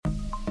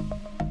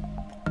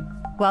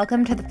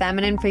Welcome to the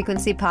Feminine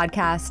Frequency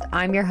Podcast.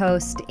 I'm your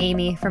host,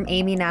 Amy from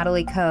Amy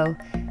Natalie Co.,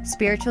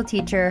 spiritual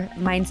teacher,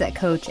 mindset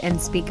coach,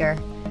 and speaker.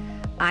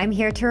 I'm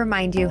here to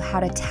remind you how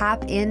to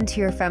tap into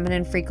your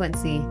feminine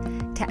frequency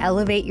to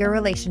elevate your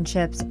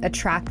relationships,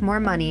 attract more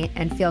money,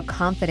 and feel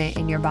confident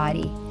in your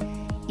body.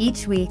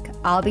 Each week,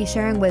 I'll be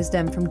sharing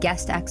wisdom from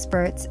guest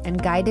experts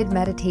and guided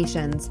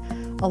meditations,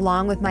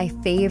 along with my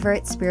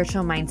favorite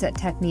spiritual mindset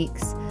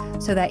techniques,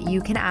 so that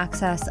you can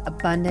access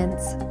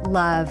abundance,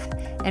 love,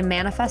 and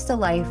manifest a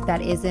life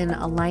that is in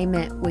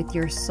alignment with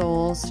your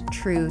soul's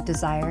true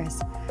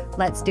desires.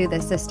 Let's do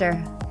this, sister.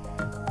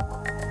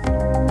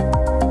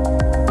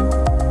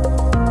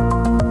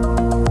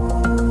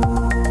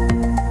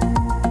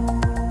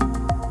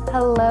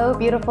 Hello,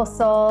 beautiful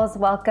souls.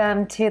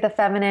 Welcome to the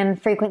Feminine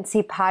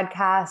Frequency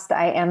Podcast.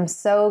 I am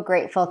so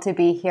grateful to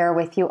be here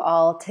with you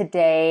all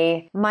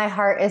today. My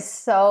heart is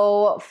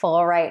so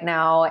full right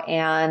now,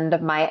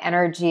 and my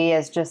energy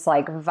is just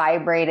like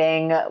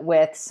vibrating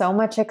with so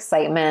much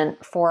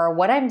excitement for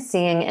what I'm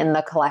seeing in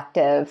the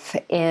collective,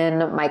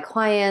 in my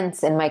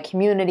clients, in my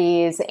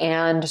communities.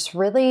 And just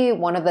really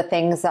one of the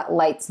things that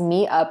lights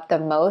me up the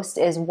most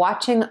is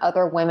watching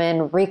other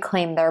women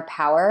reclaim their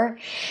power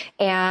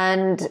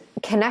and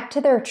connect to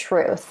their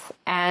truth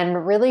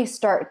and really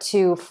start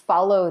to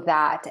follow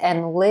that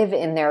and live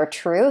in their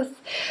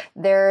truth.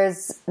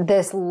 There's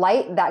this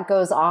light that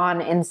goes on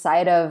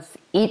inside of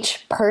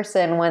each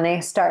person when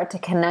they start to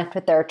connect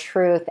with their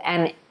truth,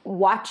 and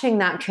watching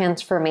that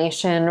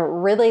transformation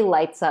really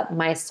lights up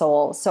my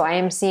soul. So I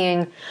am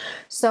seeing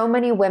so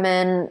many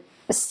women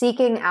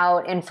seeking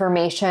out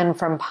information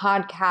from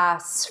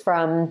podcasts,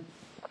 from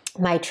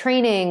my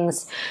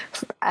trainings,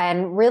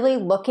 and really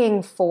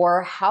looking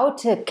for how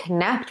to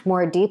connect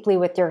more deeply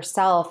with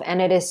yourself. And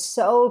it is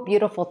so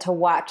beautiful to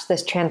watch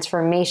this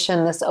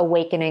transformation, this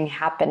awakening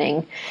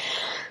happening.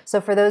 So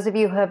for those of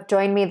you who have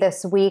joined me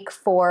this week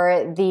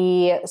for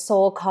the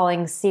Soul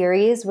Calling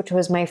series, which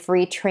was my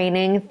free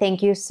training,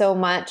 thank you so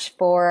much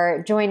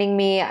for joining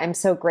me. I'm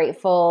so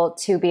grateful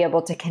to be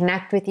able to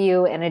connect with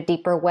you in a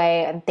deeper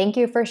way. And thank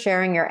you for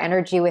sharing your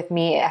energy with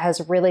me. It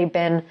has really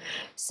been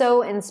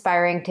so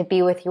inspiring to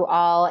be with you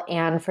all.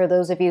 And for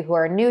those of you who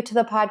are new to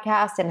the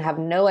podcast and have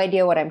no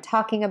idea what I'm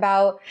talking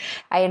about,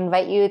 I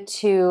invite you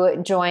to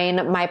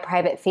join my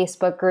private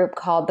Facebook group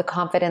called The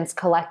Confidence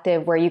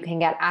Collective, where you can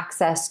get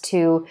access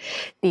to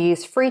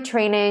these free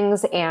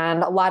trainings,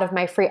 and a lot of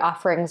my free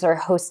offerings are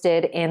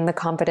hosted in the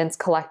Confidence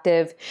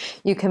Collective.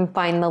 You can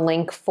find the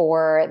link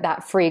for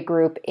that free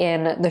group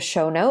in the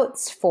show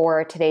notes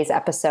for today's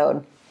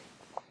episode.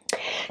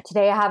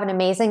 Today I have an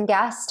amazing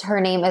guest. Her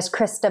name is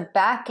Krista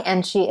Beck,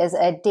 and she is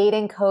a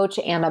dating coach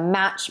and a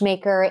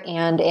matchmaker.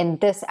 And in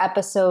this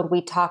episode,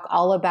 we talk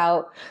all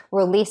about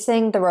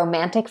releasing the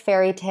romantic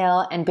fairy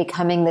tale and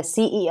becoming the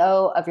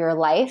CEO of your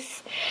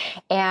life.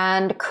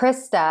 And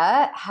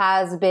Krista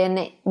has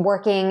been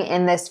working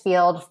in this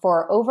field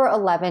for over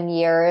 11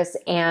 years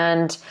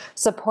and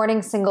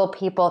supporting single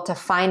people to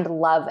find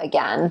love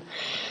again.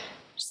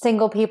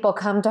 Single people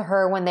come to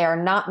her when they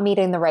are not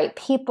meeting the right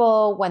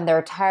people, when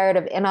they're tired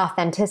of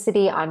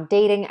inauthenticity on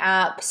dating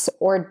apps,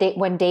 or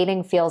when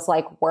dating feels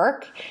like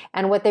work.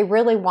 And what they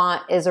really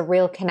want is a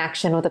real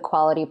connection with a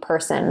quality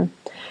person.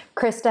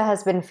 Krista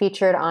has been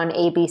featured on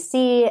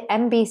ABC,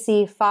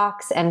 NBC,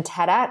 Fox, and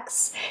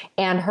TEDx,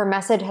 and her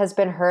message has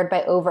been heard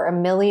by over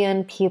 1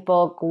 million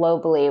people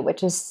globally,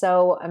 which is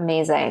so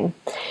amazing.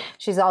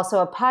 She's also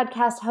a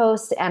podcast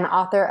host and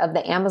author of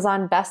the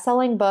Amazon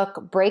best-selling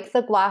book, Break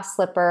the Glass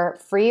Slipper,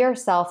 Free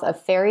Yourself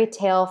of Fairy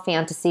Tale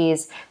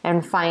Fantasies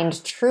and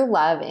Find True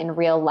Love in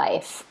Real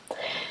Life.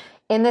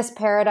 In this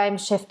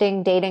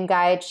paradigm-shifting dating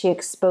guide, she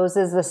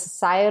exposes the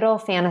societal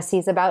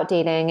fantasies about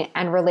dating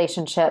and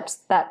relationships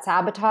that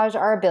sabotage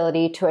our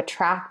ability to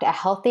attract a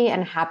healthy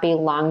and happy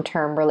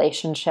long-term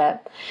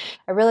relationship.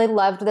 I really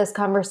loved this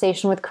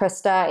conversation with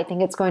Krista. I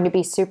think it's going to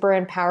be super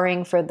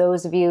empowering for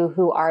those of you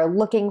who are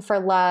looking for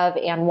love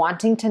and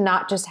wanting to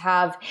not just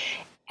have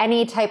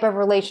any type of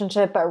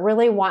relationship, but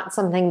really want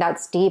something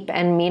that's deep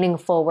and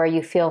meaningful, where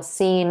you feel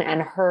seen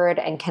and heard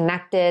and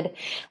connected.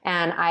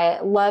 And I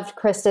loved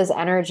Krista's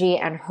energy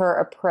and her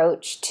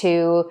approach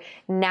to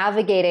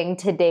navigating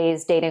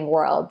today's dating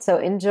world. So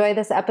enjoy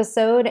this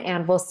episode,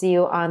 and we'll see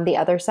you on the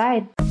other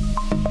side.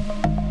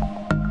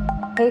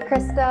 Hey,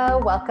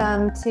 Krista,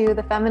 welcome to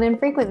the Feminine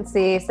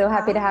Frequency. So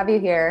happy to have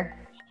you here.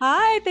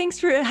 Hi, thanks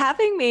for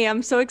having me.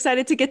 I'm so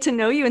excited to get to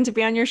know you and to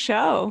be on your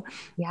show.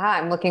 Yeah,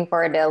 I'm looking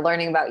forward to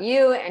learning about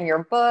you and your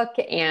book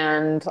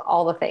and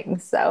all the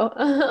things. So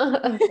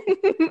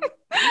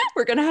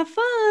we're going to have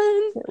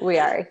fun. We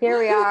are. Here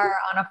we are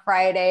on a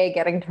Friday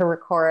getting to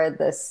record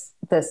this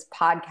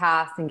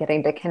podcast and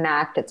getting to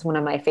connect. It's one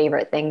of my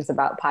favorite things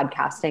about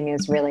podcasting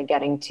is really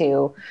getting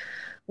to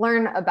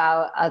learn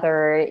about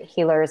other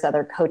healers,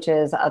 other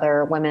coaches,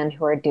 other women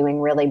who are doing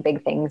really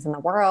big things in the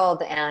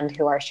world and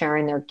who are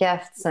sharing their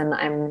gifts. And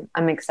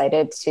I'm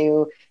excited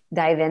to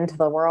dive into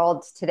the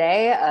world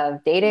today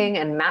of dating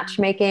and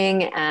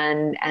matchmaking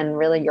and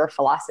really your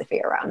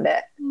philosophy around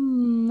it.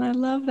 I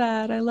love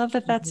that. I love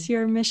that that's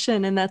your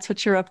mission and that's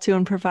what you're up to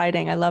and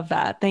providing. I love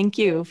that. Thank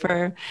you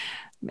for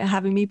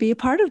having me be a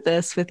part of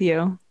this with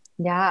you.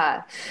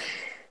 Yeah.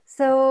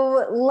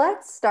 So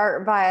let's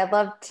start by, I'd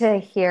love to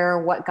hear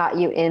what got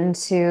you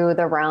into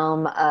the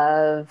realm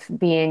of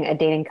being a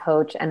dating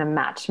coach and a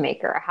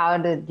matchmaker. How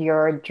did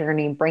your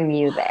journey bring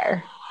you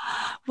there?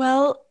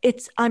 Well,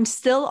 I'm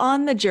still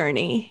on the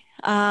journey.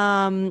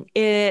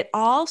 It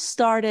all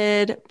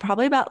started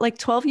probably about like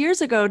 12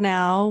 years ago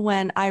now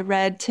when I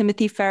read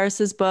Timothy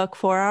Ferriss's book,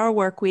 4 Hour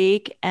Work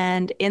Week.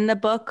 And in the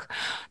book,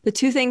 the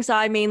two things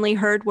I mainly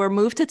heard were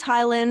move to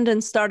Thailand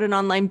and start an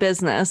online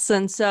business.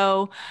 And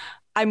so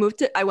I went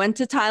to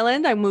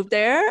Thailand, I moved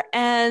there,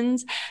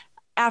 and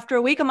after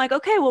a week, I'm like,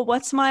 okay, well,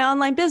 what's my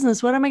online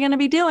business? What am I going to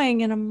be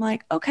doing? And I'm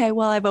like, okay,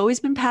 well, I've always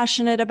been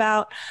passionate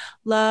about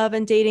love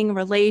and dating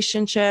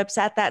relationships.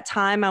 At that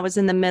time, I was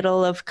in the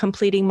middle of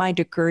completing my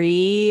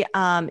degree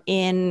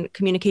in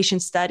communication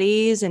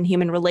studies and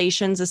human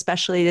relations,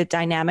 especially the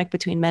dynamic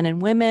between men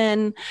and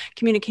women,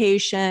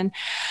 communication.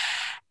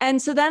 And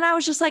so then I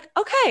was just like,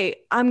 okay,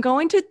 I'm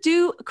going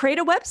to create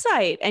a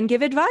website and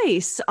give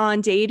advice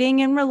on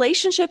dating and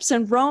relationships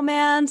and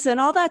romance and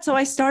all that. So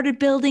I started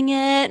building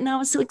it and I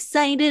was so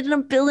excited and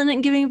I'm building it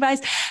and giving advice.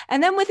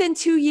 And then within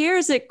 2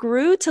 years, it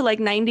grew to like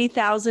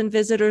 90,000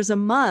 visitors a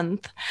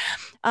month.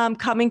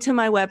 Coming to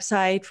my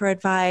website for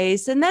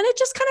advice. And then it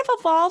just kind of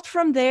evolved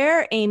from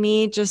there,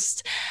 Amy,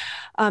 just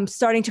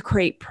starting to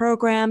create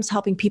programs,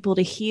 helping people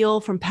to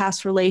heal from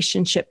past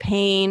relationship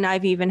pain.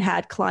 I've even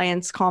had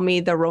clients call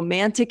me the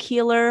romantic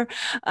healer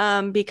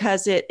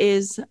because it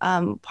is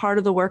part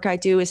of the work I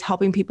do is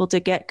helping people to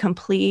get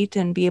complete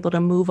and be able to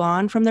move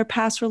on from their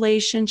past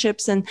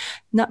relationships. And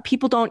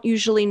people don't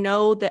usually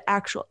know the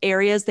actual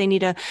areas they need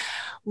to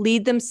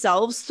lead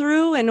themselves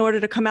through in order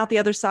to come out the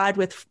other side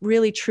with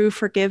really true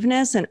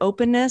forgiveness and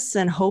openness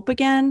and hope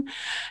again.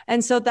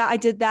 And so that I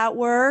did that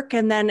work.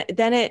 And then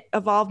it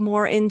evolved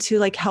more into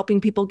like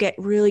helping people get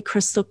really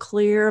crystal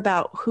clear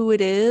about who it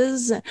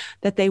is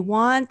that they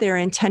want, their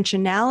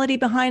intentionality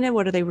behind it.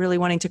 What are they really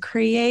wanting to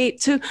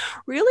create? To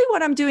really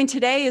what I'm doing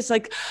today is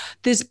like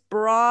this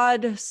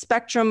broad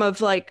spectrum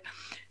of like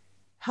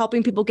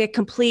helping people get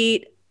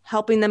complete,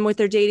 helping them with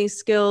their dating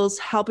skills,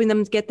 helping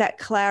them get that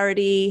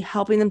clarity,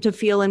 helping them to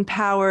feel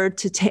empowered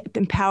to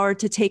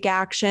take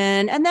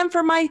action. And then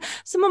for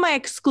some of my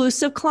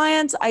exclusive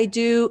clients, I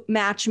do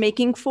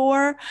matchmaking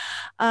for.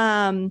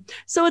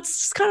 So it's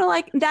just kind of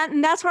like that,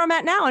 and that's where I'm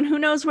at now. And who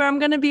knows where I'm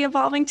going to be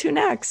evolving to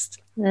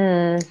next.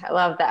 I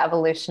love the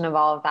evolution of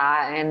all of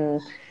that.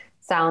 And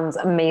sounds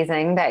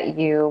amazing that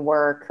you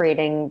were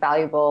creating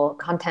valuable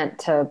content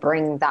to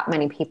bring that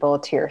many people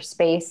to your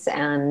space.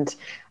 And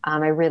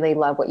I really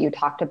love what you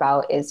talked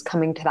about is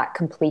coming to that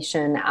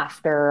completion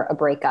after a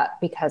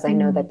breakup, because I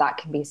know that that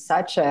can be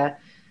such a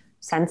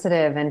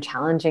sensitive and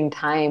challenging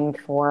time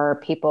for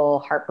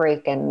people,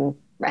 heartbreak and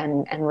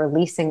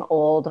releasing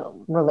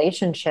old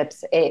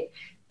relationships. It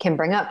can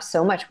bring up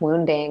so much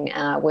wounding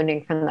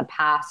from the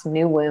past,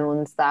 new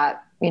wounds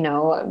that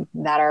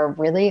are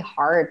really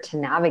hard to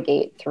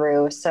navigate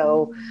through.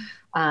 So,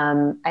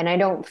 and I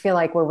don't feel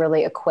like we're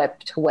really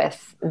equipped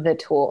with the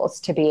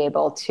tools to be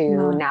able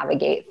to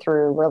navigate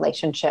through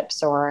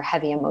relationships or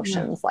heavy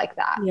emotions like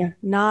that. Yeah,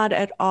 not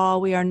at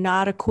all. We are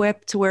not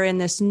equipped. We're in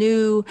this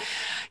new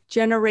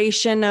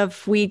generation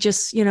of we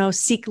just,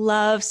 seek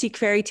love, seek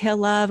fairy tale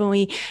love, and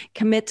we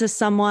commit to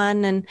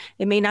someone and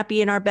it may not be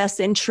in our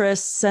best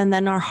interests. And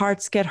then our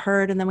hearts get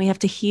hurt and then we have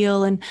to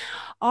heal. And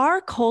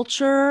our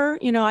culture,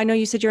 I know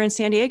you said you're in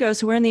San Diego,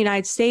 so we're in the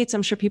United States.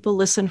 I'm sure people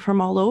listen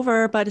from all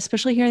over, but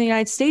especially here in the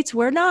United States,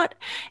 we're not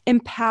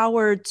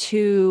empowered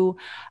to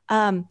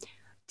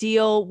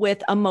deal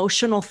with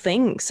emotional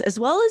things as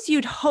well as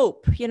you'd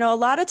hope. A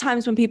lot of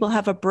times when people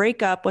have a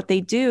breakup, what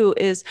they do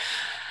is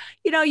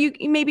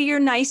maybe you're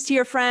nice to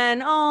your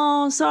friend.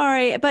 Oh,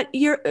 sorry. But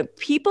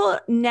people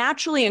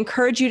naturally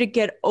encourage you to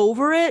get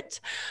over it.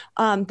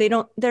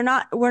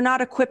 We're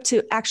not equipped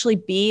to actually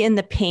be in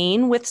the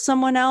pain with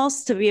someone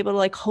else to be able to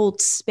like hold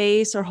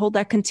space or hold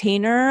that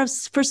container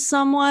for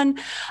someone.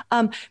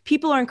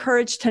 People are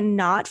encouraged to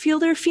not feel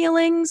their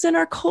feelings in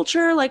our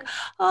culture. Like,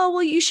 oh,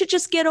 well, you should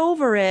just get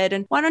over it.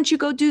 And why don't you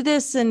go do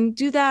this and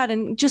do that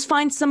and just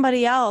find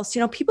somebody else?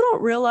 People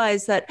don't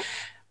realize that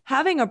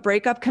having a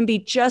breakup can be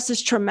just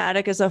as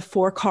traumatic as a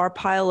 4-car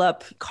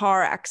pileup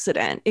car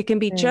accident. It can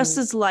be just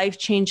as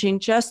life-changing,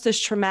 just as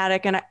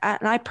traumatic. And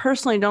I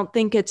personally don't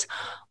think it's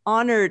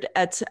honored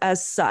as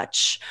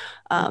such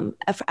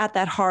at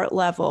that heart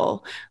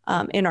level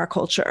in our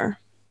culture.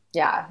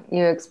 Yeah,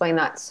 you explain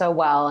that so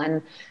well.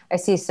 And I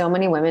see so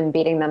many women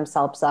beating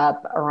themselves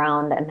up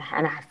around and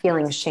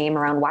feeling shame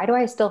around, why do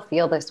I still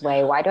feel this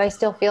way? Why do I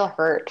still feel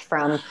hurt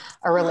from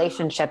a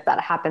relationship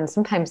that happened?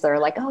 Sometimes they're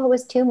like, oh, it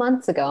was 2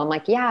 months ago. I'm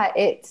like, yeah,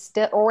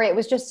 or it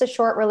was just a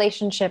short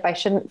relationship. I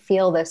shouldn't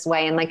feel this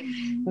way. And like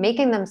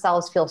making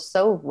themselves feel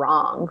so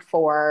wrong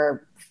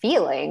for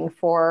feeling,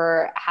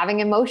 for having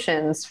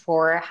emotions,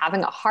 for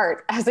having a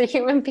heart as a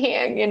human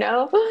being, you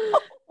know?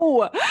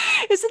 Oh,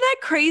 isn't that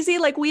crazy?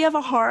 Like we have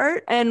a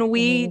heart and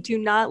we do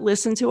not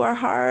listen to our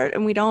heart,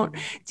 and we don't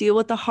deal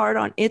with the heart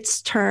on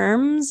its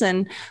terms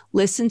and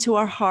listen to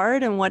our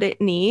heart and what it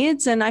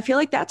needs. And I feel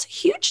like that's a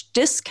huge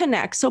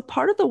disconnect. So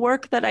part of the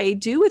work that I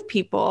do with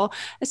people,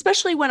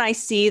 especially when I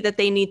see that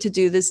they need to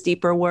do this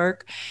deeper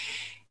work,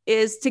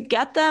 is to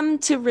get them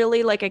to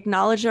really like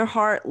acknowledge their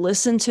heart,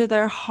 listen to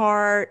their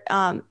heart,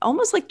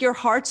 almost like your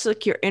heart's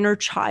like your inner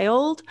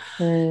child,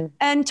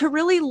 and to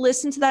really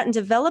listen to that and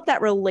develop that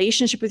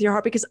relationship with your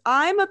heart. Because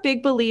I'm a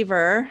big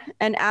believer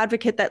and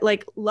advocate that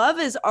like love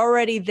is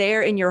already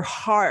there in your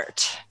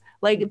heart.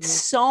 Like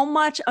so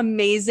much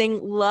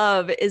amazing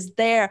love is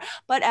there.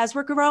 But as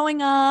we're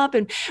growing up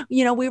and,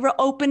 you know, we were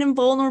open and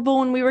vulnerable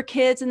when we were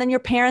kids, and then your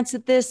parents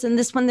did this and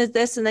this one did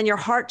this, and then your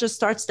heart just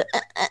starts to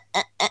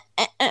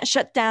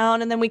shut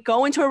down. And then we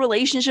go into a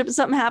relationship and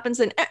something happens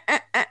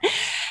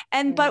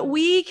and but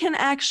we can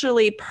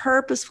actually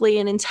purposefully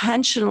and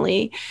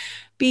intentionally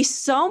be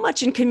so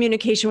much in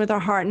communication with our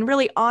heart and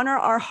really honor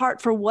our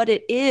heart for what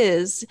it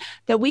is,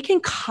 that we can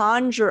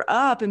conjure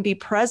up and be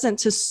present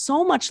to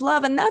so much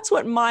love. And that's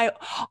what my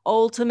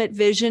ultimate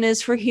vision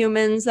is for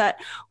humans, that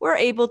we're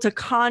able to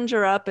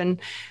conjure up and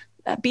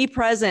be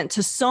present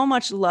to so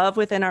much love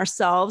within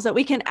ourselves, that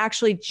we can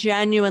actually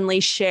genuinely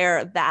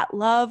share that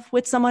love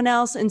with someone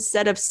else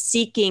instead of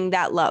seeking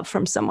that love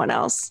from someone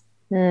else.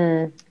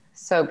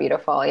 So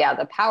beautiful. Yeah.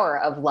 The power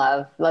of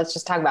love. Let's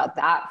just talk about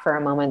that for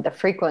a moment. The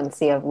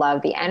frequency of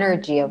love, the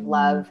energy of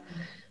love,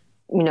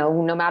 you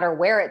know, no matter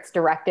where it's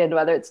directed,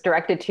 whether it's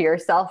directed to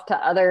yourself, to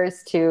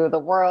others, to the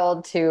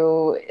world,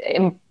 to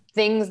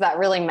things that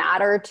really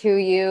matter to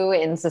you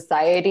in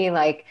society,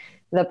 like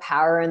the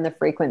power and the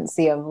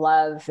frequency of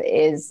love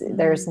is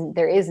there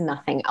is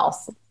nothing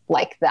else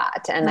like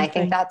that. And I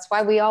think that's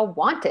why we all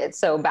want it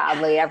so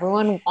badly.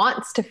 Everyone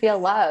wants to feel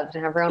loved,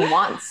 and everyone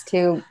wants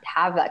to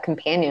have that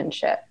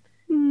companionship.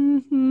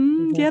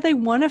 Yeah, they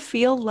want to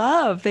feel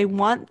love. They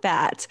want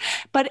that.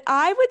 But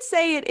I would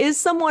say it is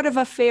somewhat of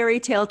a fairy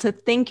tale to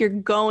think you're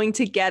going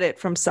to get it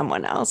from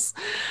someone else.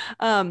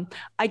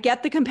 I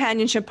get the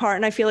companionship part,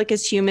 and I feel like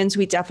as humans,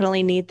 we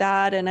definitely need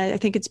that. And I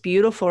think it's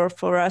beautiful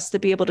for us to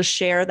be able to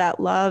share that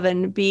love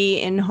and be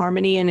in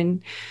harmony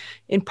and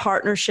in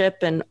partnership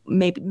and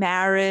maybe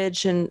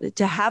marriage, and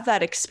to have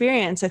that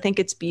experience. I think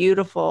it's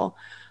beautiful.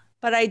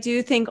 But I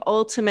do think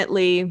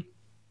ultimately,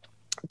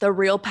 the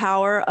real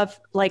power of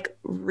like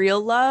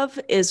real love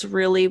is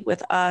really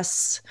with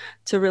us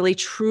to really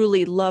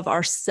truly love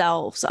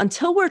ourselves.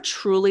 Until we're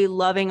truly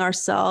loving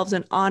ourselves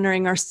and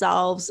honoring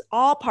ourselves,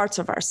 all parts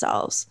of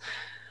ourselves,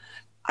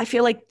 I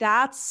feel like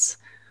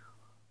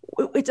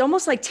it's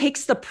almost like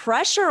takes the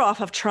pressure off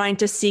of trying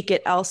to seek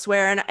it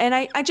elsewhere. And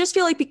I just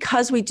feel like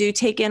because we do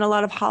take in a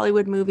lot of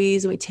Hollywood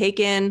movies and we take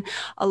in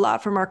a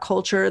lot from our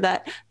culture,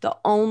 that the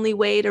only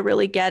way to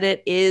really get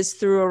it is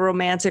through a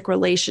romantic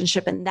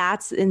relationship. And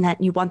that's in that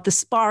you want the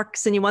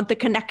sparks and you want the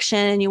connection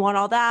and you want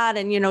all that.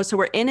 And, you know, so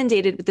we're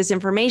inundated with this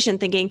information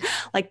thinking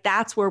like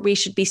that's where we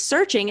should be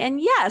searching. And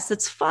yes,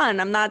 it's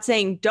fun. I'm not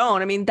saying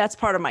don't. I mean, that's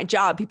part of my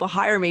job. People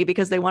hire me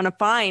because they want to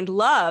find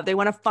love. They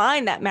want to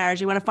find that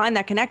marriage. They want to find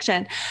that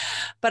connection.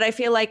 But I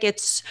feel like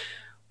it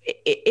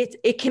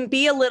can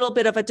be a little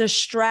bit of a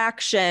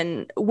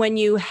distraction when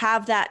you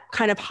have that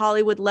kind of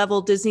Hollywood level,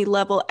 Disney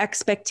level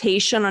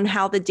expectation on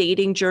how the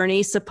dating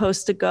journey is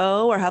supposed to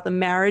go or how the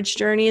marriage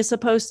journey is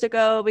supposed to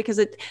go, because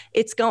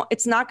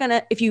it's not going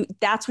to, if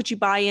that's what you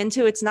buy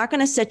into, it's not going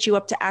to set you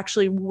up to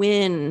actually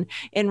win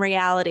in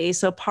reality.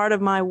 So part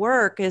of my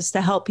work is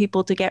to help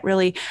people to get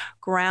really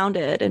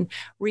grounded and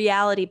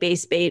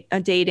reality-based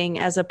dating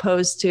as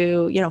opposed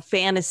to, you know,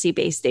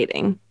 fantasy-based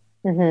dating.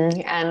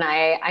 And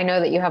I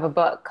know that you have a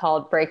book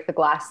called Break the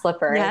Glass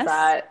Slipper.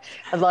 Yes.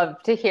 I'd love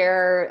to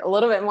hear a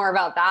little bit more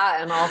about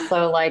that. And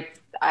also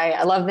like,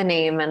 I love the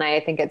name, and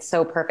I think it's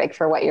so perfect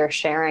for what you're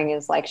sharing,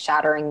 is like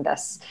shattering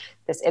this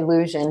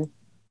illusion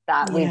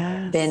that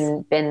we've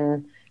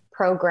been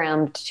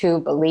programmed to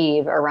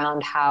believe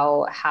around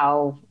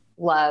how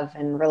love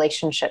and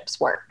relationships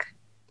work.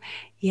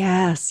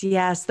 Yes.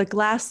 The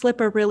glass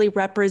slipper really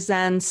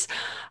represents,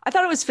 I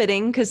thought it was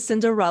fitting because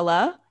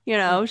Cinderella, you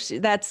know,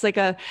 that's like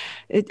an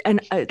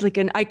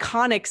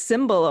iconic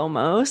symbol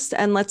almost.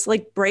 And let's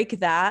like break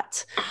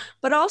that,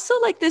 but also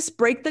like this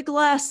break the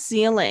glass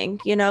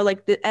ceiling, you know,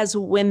 like as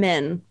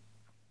women,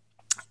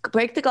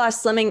 break the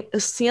glass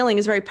ceiling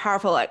is very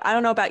powerful. Like, I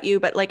don't know about you,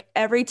 but like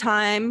every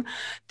time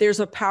there's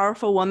a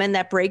powerful woman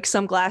that breaks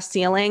some glass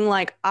ceiling,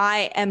 like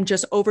I am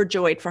just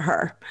overjoyed for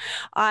her.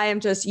 I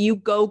am just, you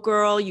go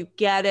girl, you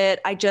get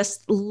it. I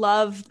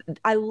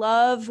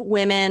love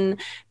women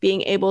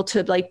being able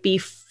to like be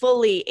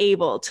fully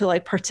able to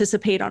like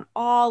participate on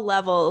all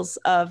levels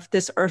of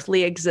this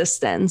earthly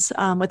existence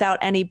without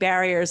any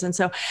barriers. And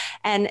so,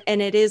 and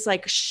it is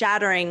like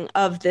shattering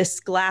of this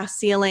glass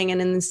ceiling. And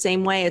in the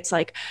same way, it's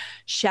like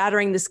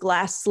shattering this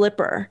glass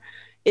slipper,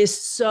 is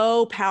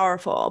so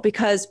powerful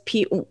because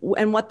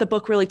and what the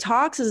book really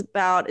talks is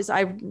about is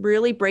I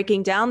really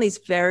breaking down these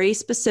very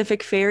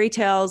specific fairy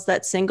tales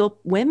that single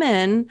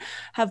women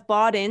have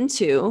bought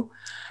into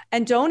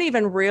and don't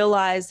even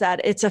realize that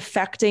it's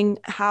affecting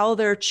how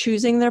they're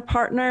choosing their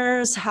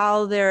partners,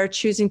 how they're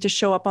choosing to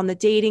show up on the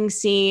dating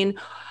scene,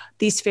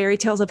 these fairy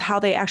tales of how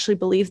they actually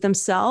believe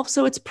themselves.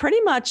 So it's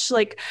pretty much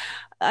like,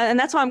 and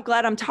that's why I'm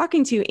glad I'm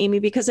talking to you, Amy,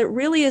 because it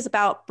really is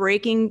about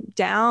breaking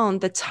down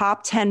the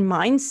top 10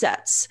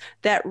 mindsets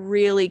that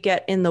really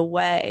get in the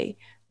way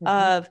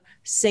of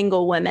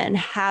single women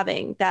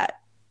having that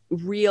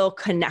real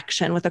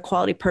connection with a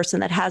quality person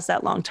that has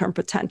that long-term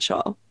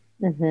potential.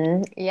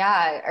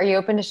 Yeah. Are you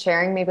open to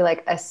sharing maybe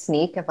like a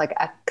sneak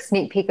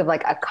peek of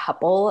like a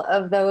couple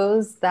of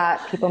those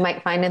that people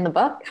might find in the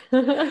book?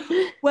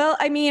 Well,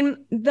 I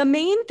mean, the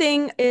main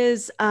thing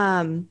is,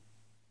 in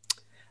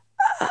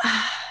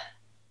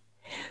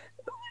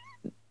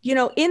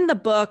the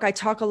book, I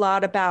talk a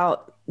lot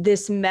about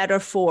this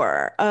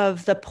metaphor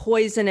of the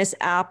poisonous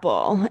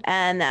apple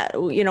and that,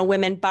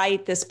 women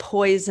bite this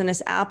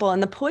poisonous apple.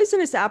 And the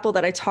poisonous apple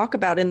that I talk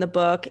about in the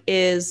book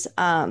is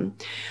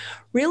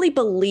really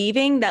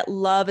believing that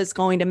love is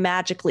going to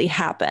magically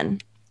happen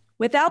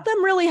without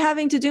them really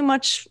having to do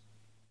much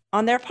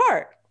on their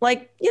part.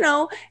 Like,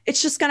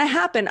 it's just going to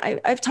happen.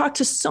 I've talked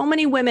to so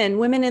many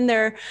women in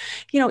their,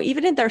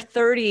 even in their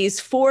 30s,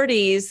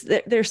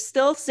 40s, they're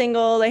still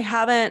single. They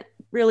haven't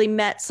really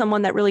met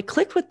someone that really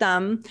clicked with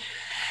them.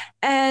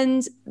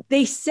 And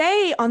they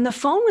say on the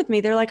phone with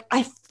me, they're like,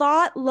 I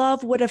thought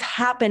love would have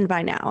happened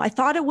by now. I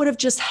thought it would have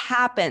just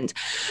happened.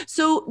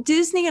 So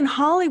Disney and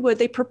Hollywood,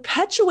 they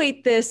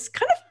perpetuate this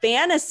kind of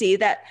fantasy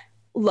that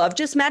love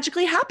just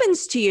magically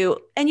happens to you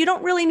and you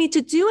don't really need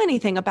to do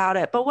anything about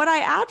it. But what I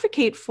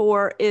advocate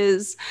for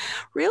is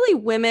really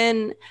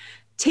women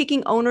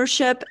taking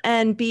ownership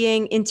and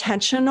being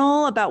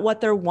intentional about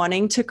what they're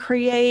wanting to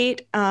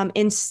create,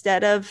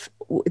 instead of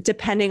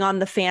depending on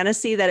the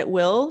fantasy that it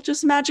will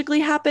just magically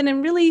happen,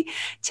 and really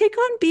take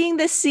on being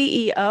the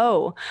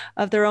CEO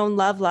of their own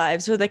love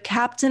lives or the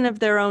captain of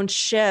their own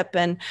ship.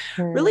 And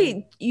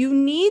really, you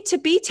need to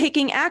be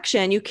taking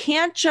action. You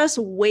can't just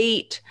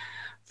wait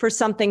for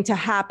something to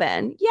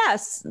happen.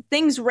 Yes,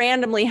 things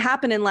randomly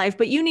happen in life,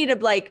 but you need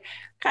to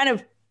kind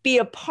of be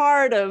a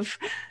part of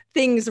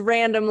things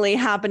randomly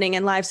happening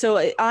in life.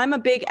 So I'm a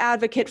big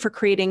advocate for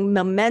creating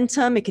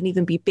momentum. It can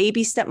even be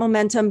baby step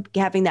momentum,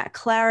 having that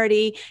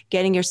clarity,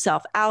 getting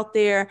yourself out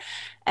there.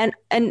 And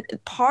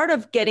part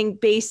of getting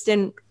based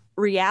in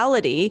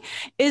reality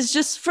is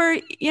just for,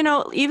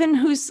 even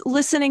who's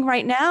listening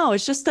right now,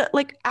 is just that,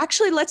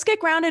 actually, let's get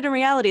grounded in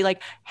reality.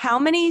 Like, how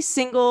many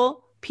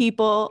single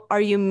people are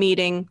you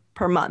meeting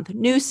per month?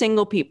 New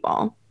single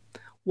people.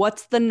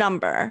 What's the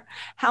number?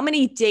 How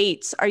many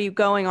dates are you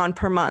going on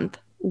per month?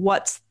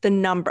 What's the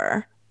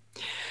number?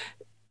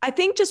 I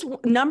think just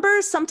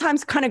numbers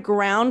sometimes kind of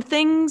ground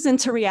things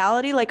into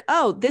reality. Like,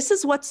 oh, this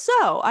is what's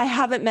so. I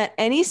haven't met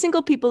any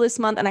single people this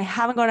month and I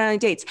haven't gone on any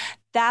dates.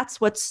 That's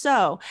what's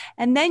so.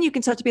 And then you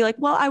can start to be like,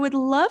 well, I would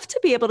love to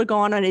be able to go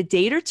on a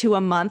date or two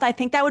a month. I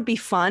think that would be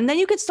fun. Then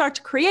you could start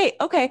to create,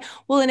 okay,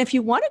 well, and if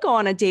you want to go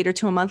on a date or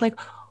two a month, like,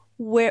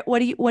 what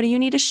do you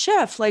need to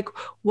shift? Like,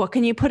 what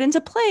can you put into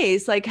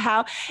place? Like,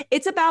 how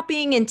it's about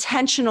being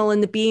intentional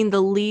and being the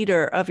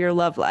leader of your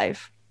love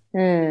life.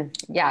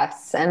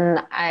 Yes.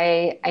 And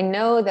I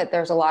know that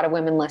there's a lot of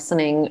women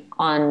listening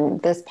on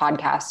this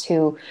podcast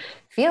who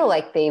feel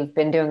like they've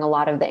been doing a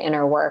lot of the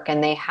inner work,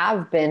 and they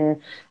have been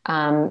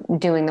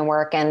doing the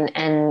work,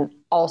 and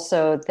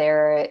also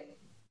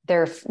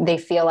they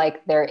feel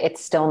like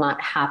it's still not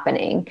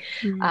happening.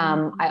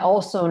 I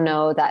also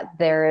know that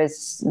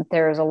there's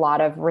a lot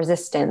of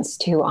resistance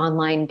to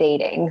online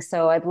dating.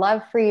 So I'd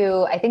love for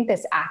you, I think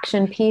this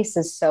action piece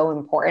is so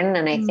important.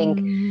 And I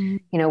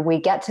think, we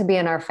get to be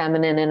in our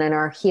feminine and in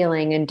our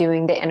healing and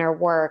doing the inner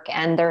work.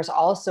 And there's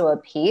also a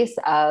piece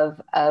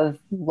of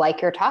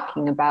like you're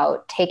talking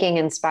about, taking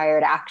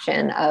inspired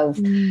action of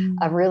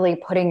really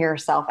putting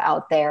yourself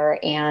out there.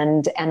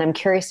 And I'm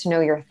curious to know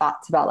your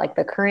thoughts about like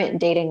the current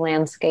dating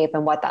landscape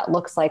and what that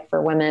looks like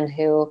for women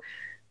who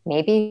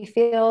maybe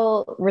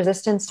feel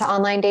resistance to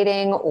online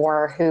dating,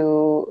 or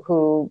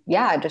who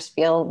just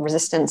feel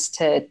resistance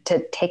to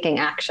taking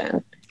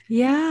action.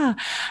 Yeah.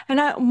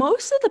 And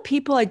most of the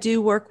people I do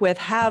work with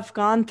have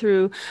gone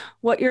through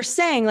what you're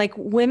saying, like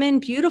women,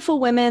 beautiful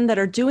women that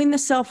are doing the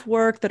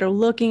self-work, that are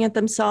looking at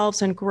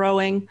themselves and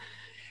growing.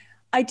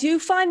 I do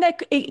find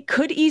that it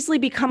could easily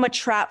become a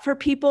trap for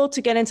people to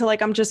get into,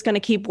 like, I'm just going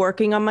to keep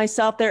working on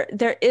myself.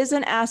 There is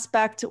an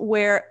aspect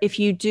where if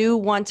you do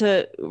want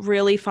to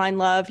really find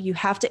love, you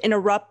have to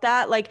interrupt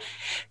that. Like,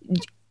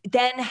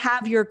 then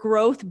have your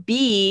growth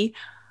be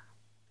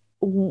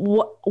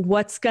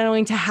what's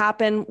going to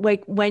happen,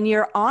 like when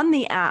you're on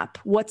the app,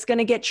 what's going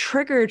to get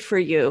triggered for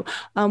you.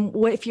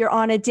 If you're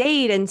on a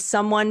date and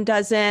someone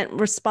doesn't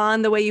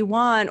respond the way you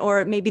want,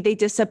 or maybe they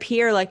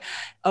disappear, like,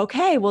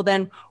 okay, well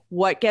then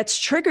what gets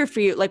triggered for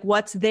you? Like,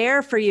 what's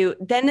there for you?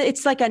 Then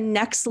it's like a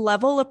next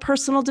level of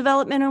personal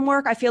development and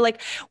work. I feel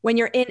like when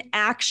you're in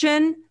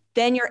action,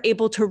 then you're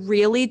able to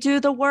really do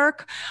the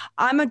work.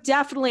 I'm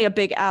definitely a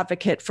big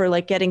advocate for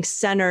like getting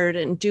centered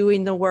and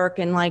doing the work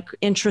and like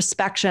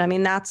introspection. I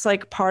mean, that's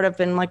like part of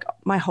in like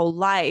my whole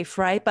life,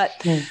 right?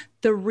 But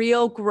the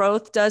real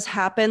growth does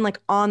happen like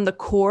on the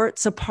court.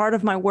 So part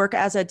of my work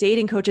as a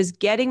dating coach is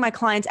getting my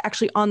clients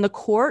actually on the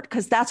court,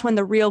 because that's when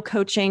the real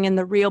coaching and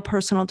the real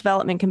personal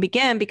development can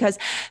begin, because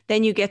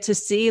then you get to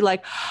see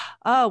like,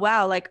 oh,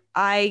 wow, like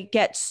I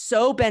get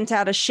so bent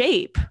out of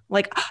shape.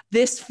 Like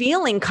this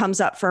feeling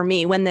comes up for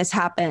me when this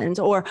happens,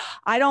 or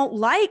I don't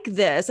like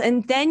this.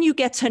 And then you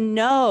get to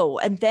know,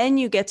 and then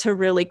you get to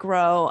really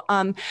grow.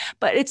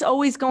 But it's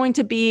always going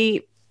to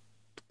be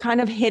kind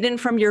of hidden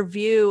from your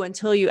view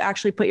until you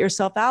actually put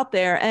yourself out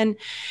there. And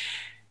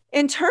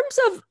in terms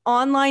of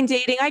online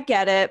dating, I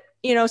get it.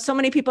 You know, so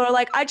many people are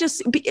like, I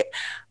just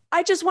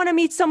want to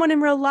meet someone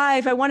in real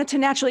life. I want it to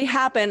naturally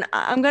happen.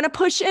 I'm going to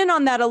push in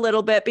on that a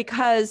little bit,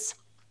 because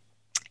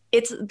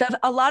it's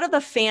a lot of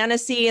the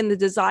fantasy and the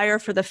desire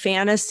for the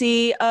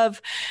fantasy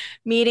of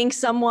meeting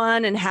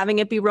someone and having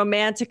it be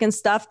romantic and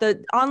stuff.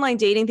 The online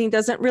dating thing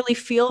doesn't really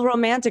feel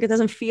romantic. It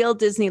doesn't feel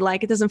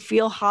Disney-like. It doesn't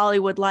feel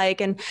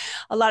Hollywood-like. And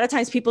a lot of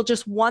times people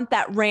just want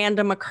that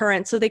random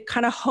occurrence. So they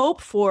kind of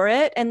hope for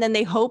it. And then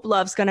they hope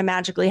love's going to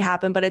magically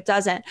happen, but it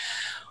doesn't.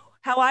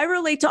 How I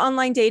relate to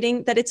online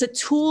dating, that it's a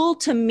tool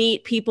to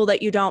meet people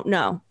that you don't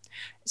know.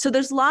 So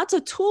there's lots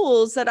of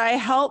tools that I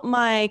help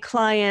my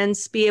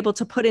clients be able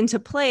to put into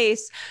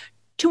place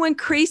to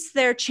increase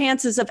their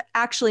chances of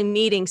actually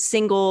meeting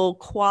single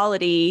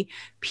quality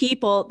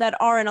people that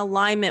are in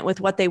alignment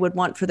with what they would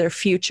want for their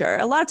future.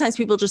 A lot of times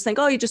people just think,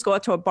 oh, you just go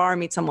out to a bar and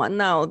meet someone.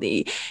 No,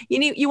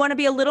 you want to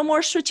be a little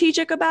more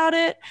strategic about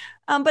it,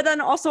 but then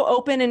also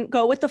open and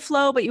go with the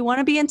flow, but you want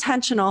to be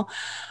intentional.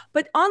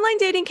 But online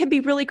dating can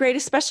be really great,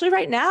 especially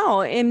right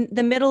now in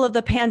the middle of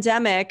the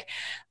pandemic.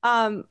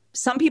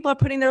 Some people are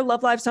putting their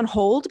love lives on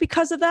hold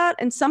because of that.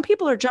 And some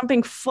people are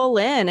jumping full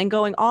in and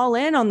going all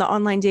in on the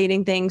online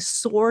dating thing,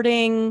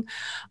 sorting,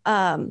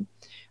 being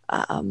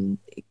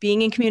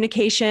in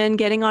communication,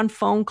 getting on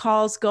phone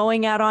calls,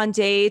 going out on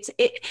dates.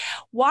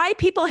 Why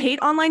people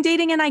hate online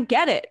dating, and I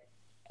get it.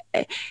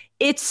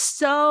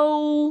 It's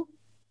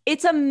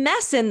a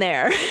mess in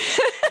there.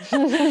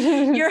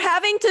 You're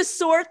having to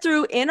sort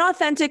through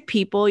inauthentic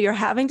people. You're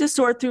having to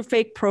sort through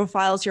fake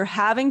profiles. You're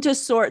having to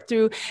sort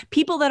through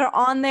people that are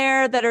on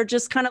there that are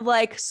just kind of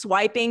like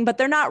swiping, but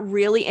they're not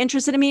really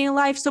interested in meeting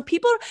life. So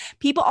people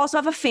also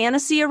have a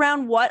fantasy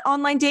around what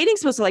online dating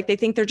is supposed to like. They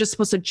think they're just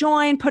supposed to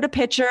join, put a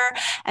picture,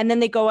 and then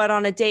they go out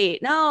on a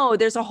date. No,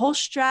 there's a whole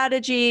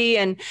strategy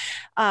and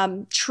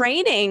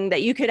training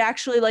that you could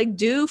actually like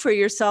do for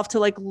yourself to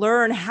like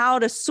learn how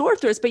to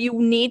sort through this. But you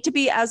need to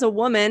be, as a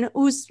woman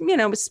who's, you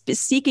know,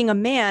 seeking a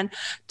man,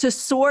 to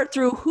sort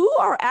through who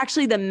are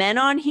actually the men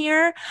on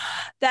here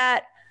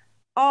that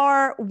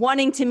are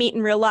wanting to meet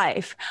in real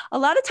life. A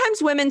lot of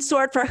times women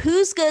sort for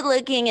who's good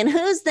looking and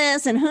who's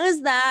this and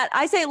who's that.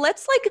 I say,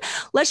 let's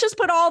just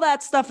put all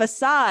that stuff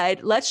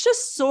aside. Let's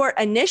just sort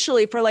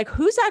initially for like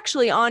who's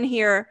actually on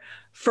here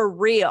for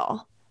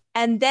real.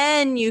 And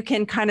then you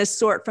can kind of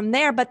sort from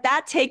there. But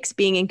that takes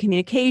being in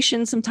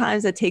communication.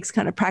 Sometimes it takes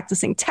kind of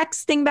practicing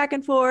texting back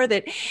and forth.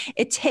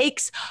 It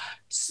takes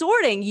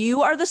sorting.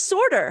 You are the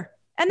sorter.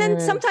 And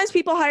then sometimes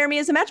people hire me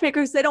as a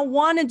matchmaker because they don't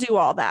want to do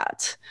all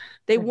that.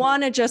 They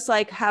want to just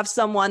like have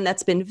someone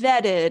that's been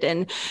vetted,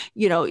 and,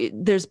 you know,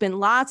 there's been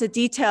lots of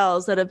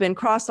details that have been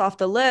crossed off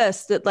the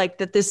list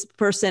that this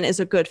person is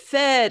a good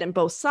fit and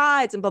both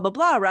sides and blah, blah,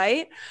 blah.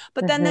 Right.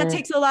 But then that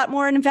takes a lot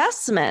more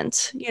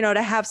investment, you know,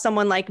 to have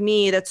someone like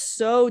me that's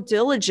so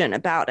diligent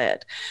about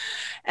it.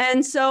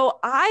 And so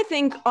I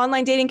think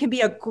online dating can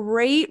be a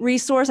great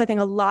resource. I think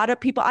a lot of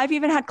people, I've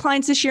even had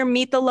clients this year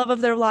meet the love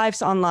of their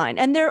lives online.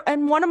 And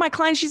one of my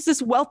clients, she's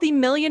this wealthy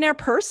millionaire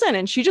person,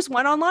 and she just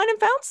went online and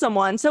found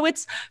someone. So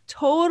it's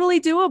totally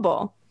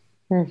doable.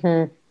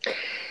 Mm-hmm.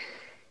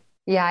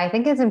 Yeah, I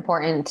think it's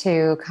important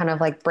to kind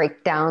of like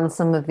break down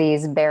some of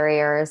these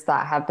barriers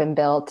that have been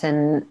built.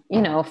 And,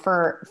 you know,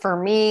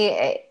 for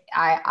me,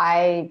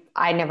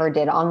 I never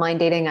did online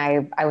dating.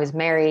 I was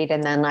married,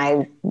 and then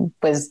I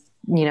was,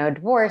 you know,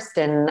 divorced,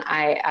 and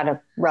at a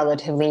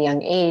relatively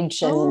young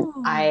age. And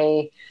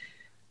I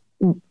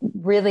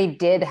really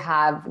did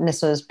have, and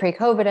this was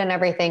pre-COVID and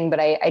everything, but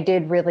I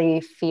did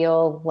really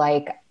feel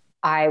like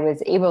I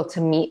was able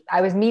to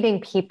I was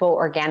meeting people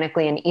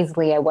organically and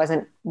easily. I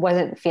wasn't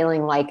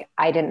feeling like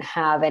I didn't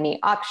have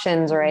any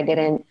options, or I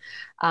didn't,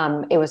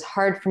 it was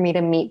hard for me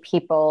to meet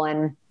people.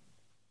 And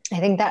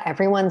I think that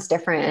everyone's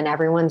different, and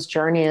everyone's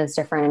journey is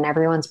different, and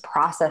everyone's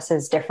process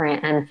is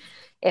different. And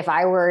if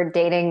I were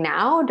dating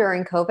now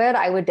during COVID,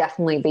 I would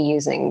definitely be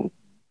using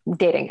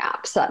dating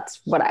apps.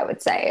 That's what I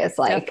would say, is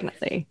like,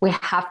 definitely. We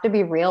have to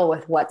be real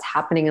with what's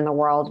happening in the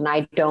world. And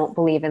I don't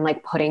believe in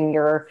like putting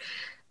your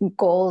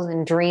goals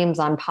and dreams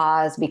on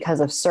pause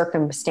because of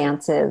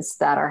circumstances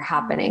that are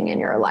happening in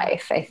your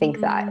life. I think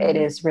that it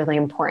is really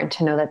important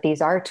to know that these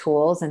are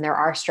tools and there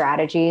are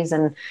strategies.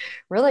 And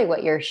really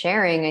what you're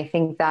sharing, I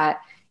think that,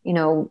 you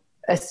know,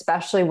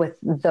 especially with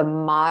the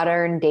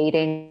modern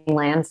dating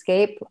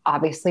landscape,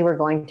 obviously we're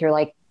going through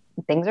like,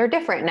 things are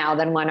different now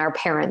than when our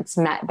parents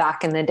met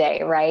back in the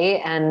day.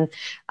 Right. And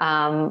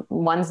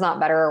one's not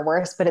better or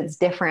worse, but it's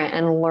different.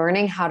 And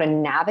learning how to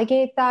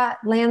navigate that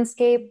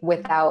landscape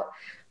without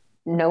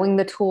knowing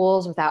the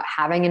tools, without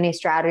having any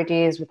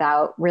strategies,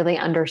 without really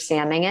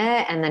understanding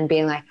it, and then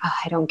being like, oh,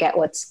 I don't get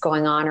what's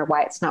going on or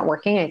why it's not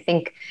working, I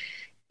think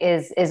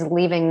is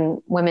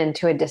leaving women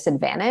to a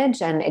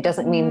disadvantage. And it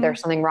doesn't mean there's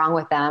something wrong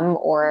with them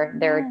or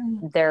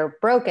they're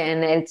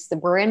broken.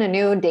 We're in a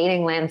new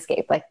dating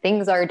landscape. Like,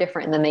 things are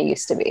different than they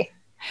used to be.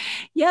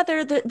 Yeah,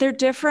 they're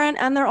different,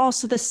 and they're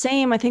also the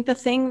same. I think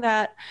there's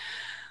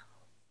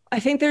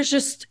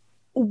just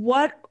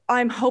what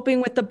I'm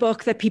hoping with the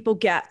book that people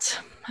get,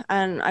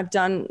 and I've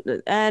done,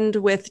 and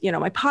with,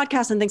 my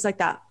podcast and things like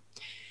that.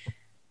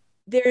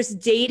 There's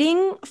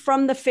dating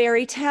from the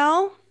fairy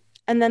tale,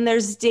 and then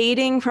there's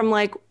dating from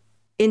like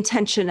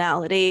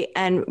intentionality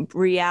and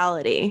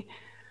reality.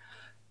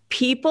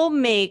 People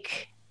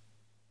make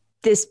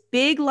this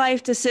big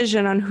life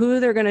decision on who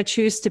they're going to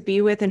choose to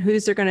be with and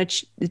who's they're going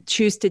to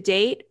choose to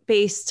date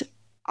based,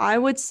 I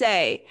would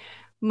say,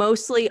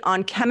 mostly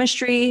on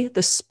chemistry,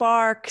 the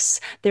sparks.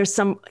 There's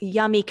some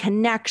yummy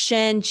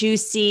connection,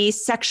 juicy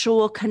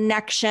sexual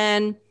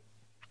connection.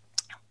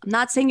 I'm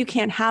not saying you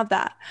can't have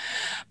that,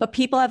 but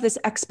people have this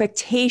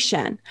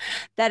expectation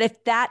that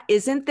if that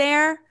isn't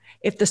there,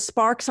 if the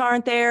sparks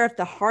aren't there, if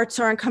the hearts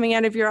aren't coming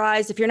out of your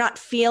eyes, if you're not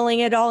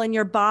feeling it all in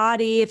your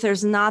body, if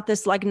there's not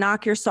this like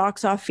knock your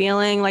socks off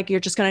feeling, like you're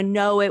just going to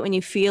know it when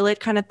you feel it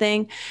kind of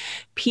thing,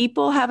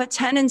 people have a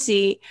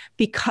tendency,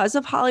 because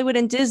of Hollywood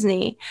and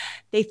Disney,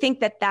 they think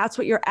that that's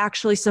what you're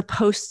actually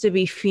supposed to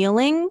be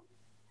feeling.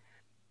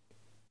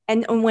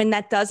 And when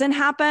that doesn't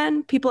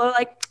happen, people are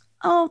like,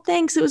 oh,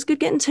 thanks, it was good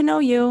getting to know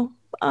you.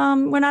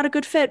 We're not a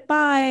good fit.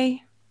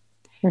 Bye.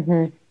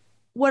 Mm-hmm.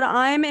 What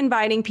I'm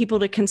inviting people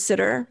to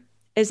consider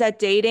is that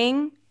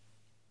dating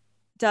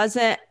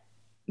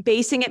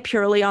basing it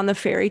purely on the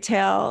fairy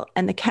tale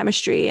and the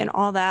chemistry and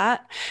all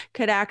that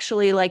could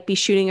actually like be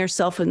shooting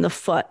yourself in the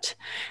foot.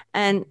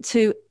 And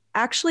to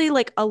actually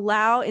like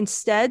allow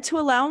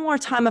more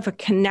time of a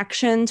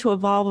connection to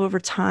evolve over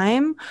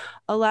time,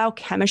 allow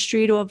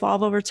chemistry to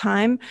evolve over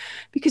time,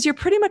 because you're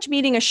pretty much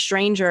meeting a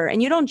stranger,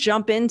 and you don't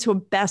jump into a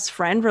best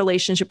friend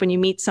relationship when you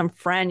meet some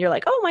friend. You're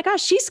like, oh my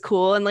gosh, she's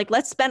cool, and like,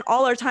 let's spend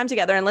all our time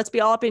together and let's be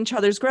all up in each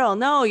other's grill.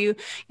 No, you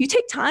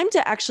take time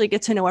to actually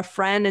get to know a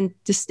friend and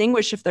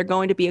distinguish if they're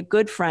going to be a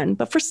good friend.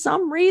 But for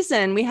some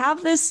reason, we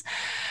have this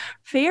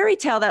fairy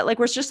tale that like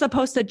we're just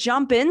supposed to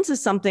jump into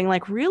something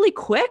like really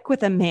quick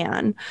with a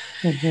man.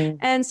 Mm-hmm.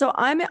 And so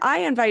I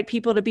invite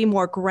people to be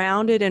more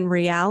grounded in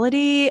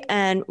reality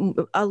and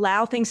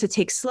allow things to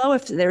take slow.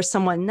 If there's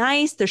someone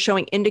nice, they're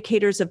showing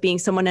indicators of being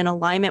someone in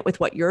alignment with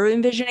what you're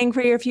envisioning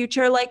for your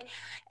future, like,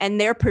 and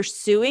they're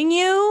pursuing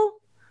you,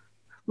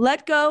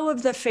 let go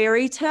of the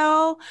fairy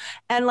tale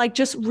and like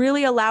just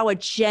really allow a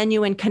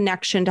genuine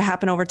connection to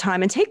happen over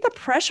time, and take the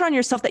pressure on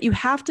yourself that you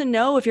have to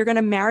know if you're going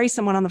to marry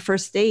someone on the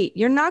first date.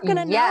 You're not going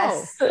to know.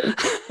 Yes.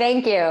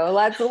 Thank you.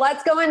 Let's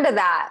go into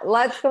that.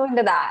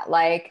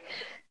 Like,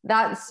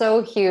 that's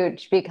so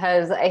huge,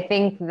 because I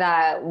think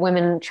that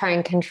women try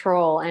and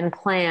control and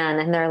plan,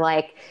 and they're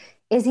like,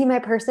 is he my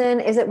person?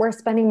 Is it worth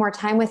spending more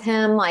time with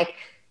him? Like,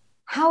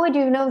 how would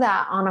you know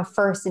that on a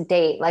first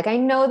date? Like, I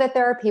know that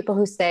there are people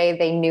who say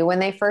they knew when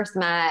they first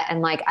met,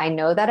 and like, I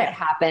know that it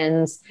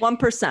happens.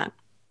 1%.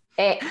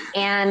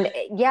 And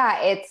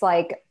yeah, it's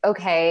like,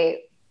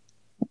 okay,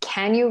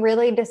 can you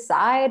really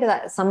decide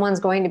that someone's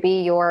going to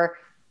be your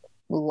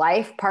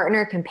life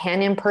partner,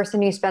 companion,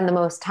 person you spend the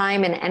most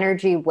time and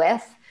energy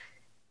with?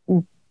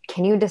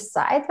 Can you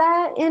decide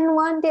that in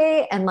one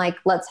day? And like,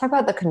 let's talk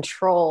about the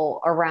control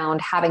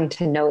around having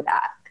to know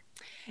that.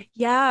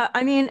 Yeah.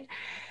 I mean,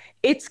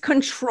 it's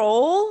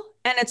control,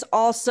 and it's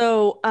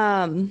also,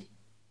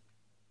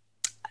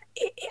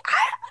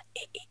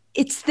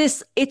 it's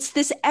this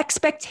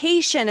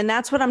expectation. And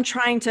that's what I'm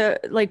trying to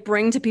like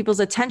bring to people's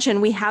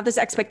attention. We have this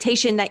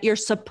expectation that you're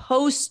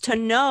supposed to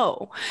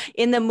know.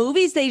 In the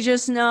movies, they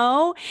just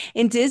know.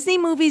 In Disney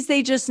movies,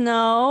 they just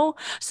know.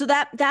 So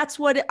that's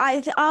what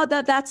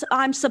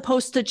I'm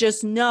supposed to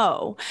just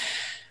know.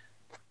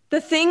 The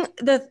thing,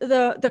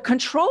 the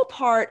control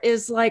part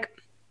is like,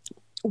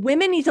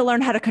 women need to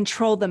learn how to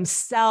control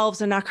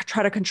themselves and not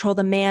try to control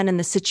the man in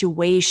the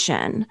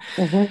situation.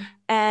 Mm-hmm.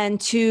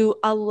 And to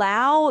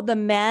allow the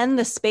men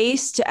the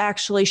space to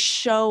actually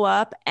show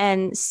up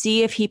and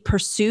see if he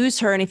pursues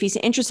her and if he's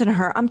interested in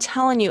her. I'm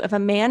telling you, if a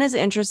man is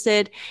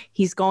interested,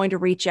 he's going to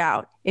reach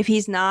out. If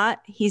he's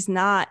not, he's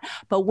not.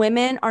 But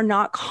women are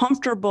not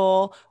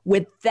comfortable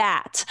with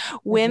that.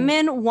 Mm-hmm.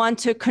 Women want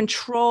to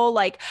control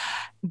like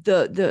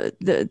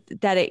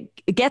that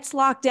it gets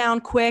locked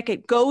down quick.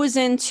 It goes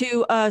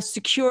into a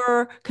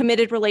secure,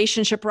 committed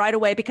relationship right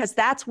away, because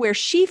that's where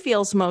she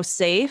feels most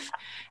safe.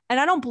 And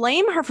I don't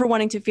blame her for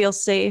wanting to feel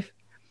safe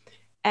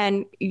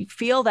and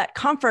feel that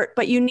comfort,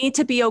 but you need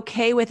to be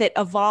okay with it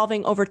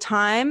evolving over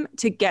time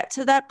to get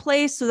to that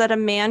place so that a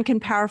man can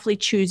powerfully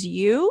choose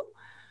you.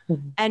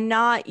 and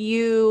not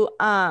you,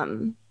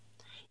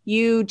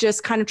 you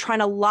just kind of trying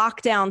to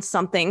lock down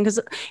something. Because,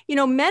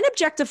 men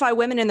objectify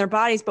women in their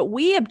bodies, but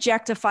we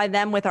objectify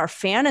them with our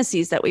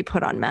fantasies that we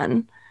put on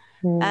men.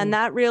 And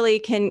that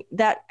really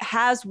that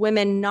has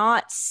women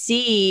not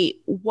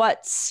see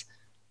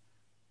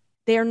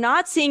they're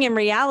not seeing in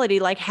reality,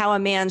 like how a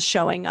man's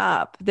showing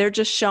up. They're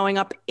just showing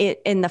up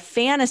in the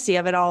fantasy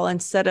of it all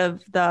instead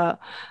of the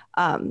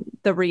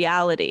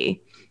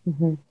reality.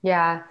 Mm-hmm.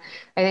 Yeah.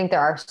 I think there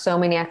are so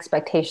many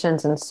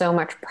expectations and so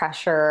much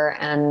pressure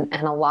and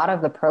a lot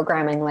of the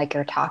programming, like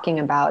you're talking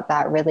about,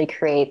 that really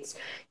creates,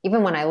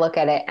 even when I look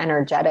at it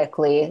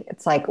energetically,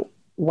 it's like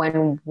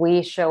when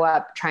we show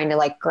up trying to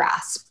like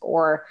grasp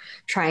or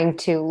trying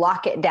to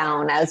lock it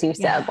down, as you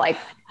said, like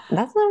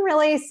that's not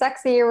really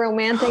sexy or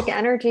romantic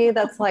energy.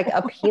 That's like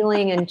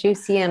appealing and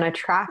juicy and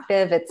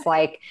attractive. It's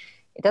like,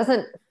 it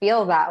doesn't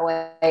feel that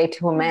way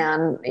to a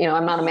man.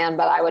 I'm not a man,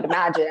 but I would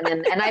imagine.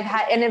 And I've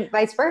had, and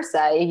vice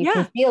versa. You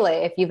can feel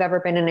it if you've ever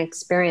been in an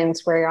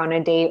experience where you're on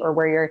a date or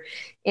where you're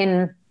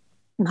in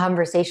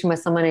conversation with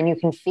someone and you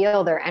can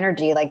feel their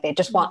energy. Like they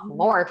just want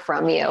more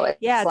from you. It's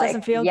it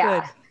doesn't feel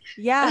good.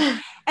 Yeah.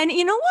 And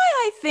you know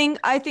why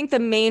I think the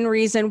main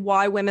reason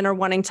why women are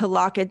wanting to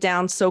lock it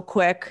down so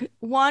quick,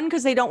 one,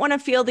 because they don't want to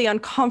feel the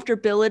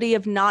uncomfortability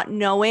of not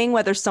knowing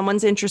whether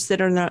someone's interested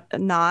or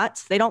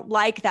not. They don't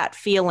like that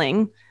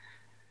feeling.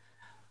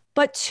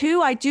 But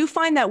two, I do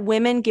find that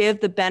women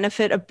give the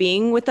benefit of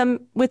being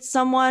with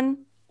someone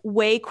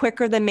way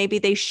quicker than maybe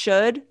they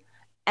should.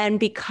 And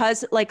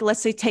because, like,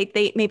 let's say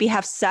they maybe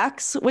have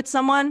sex with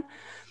someone,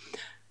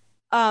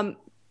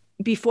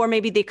 before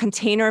maybe the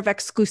container of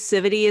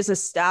exclusivity is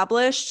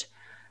established,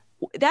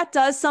 that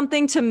does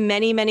something to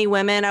many, many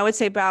women. I would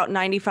say about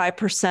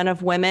 95%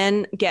 of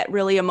women get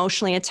really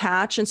emotionally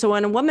attached. And so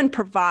when a woman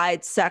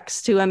provides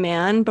sex to a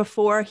man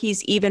before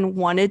he's even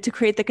wanted to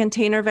create the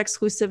container of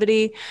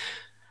exclusivity,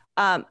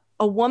 a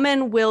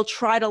woman will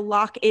try to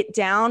lock it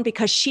down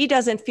because she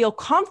doesn't feel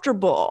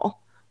comfortable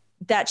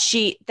that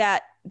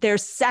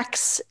there's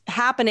sex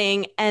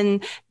happening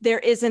and there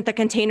isn't the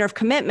container of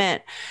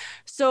commitment.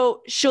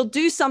 So she'll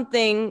do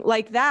something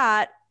like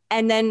that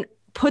and then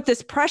put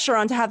this pressure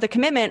on to have the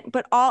commitment.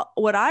 But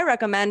what I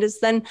recommend is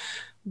then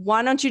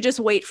why don't you just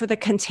wait for the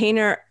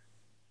container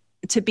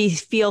to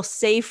feel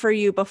safe for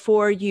you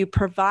before you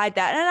provide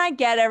that? And I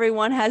get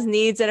everyone has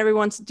needs and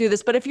everyone wants to do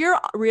this, but if you're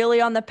really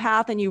on the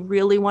path and you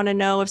really want to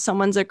know if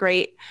someone's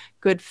a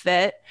good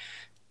fit,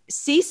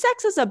 see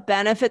sex as a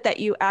benefit that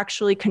you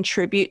actually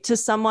contribute to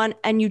someone,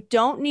 and you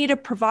don't need to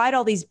provide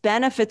all these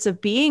benefits of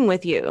being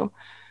with you.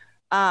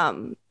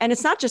 And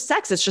it's not just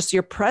sex, it's just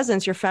your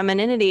presence, your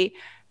femininity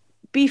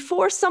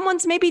before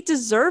someone's maybe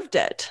deserved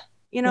it,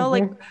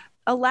 like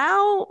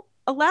allow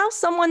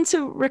someone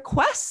to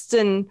request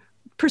and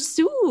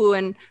pursue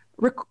and,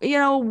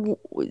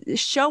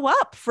 show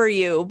up for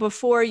you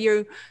before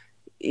you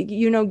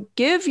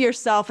give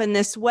yourself in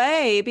this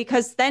way,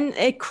 because then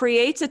it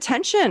creates a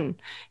tension.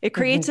 It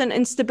creates an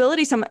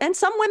instability. Some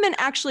women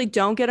actually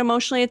don't get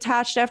emotionally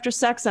attached after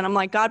sex. And I'm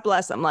like, God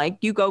bless them. Like,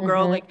 you go,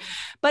 girl.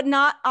 But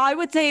I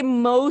would say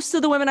most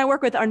of the women I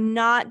work with are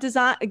not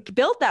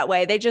built that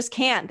way. They just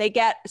can't. They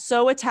get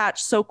so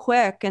attached so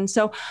quick. And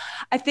so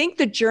I think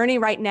the journey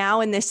right now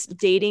in this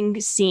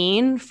dating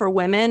scene for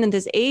women in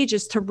this age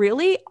is to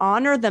really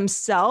honor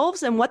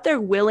themselves and what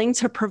they're willing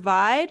to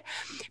provide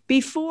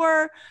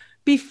before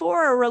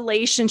a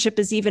relationship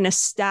is even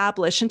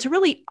established, and to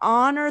really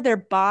honor their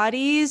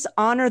bodies,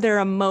 honor their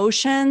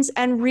emotions,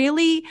 and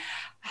really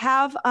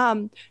have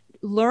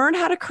learn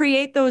how to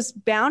create those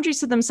boundaries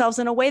to themselves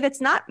in a way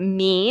that's not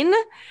mean.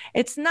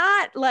 It's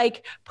not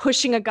like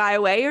pushing a guy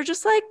away. You're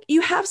just like,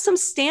 you have some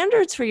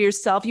standards for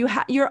yourself.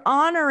 You're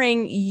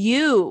honoring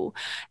you.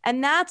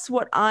 And that's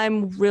what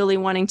I'm really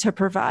wanting to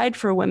provide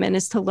for women,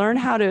 is to learn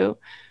how to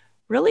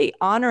really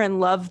honor and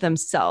love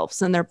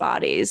themselves and their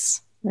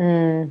bodies.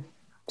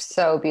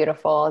 So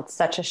beautiful. It's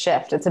such a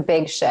shift. It's a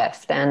big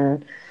shift.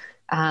 And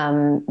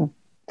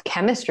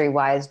chemistry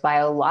wise,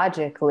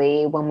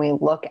 biologically, when we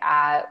look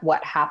at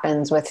what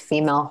happens with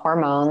female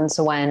hormones,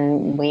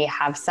 when we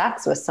have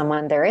sex with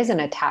someone, there is an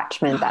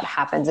attachment that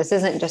happens. This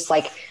isn't just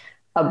like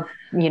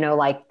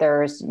like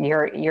there's,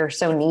 you're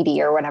so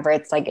needy or whatever.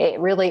 It's like, it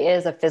really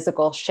is a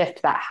physical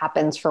shift that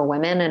happens for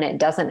women, and it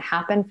doesn't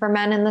happen for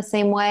men in the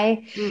same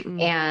way.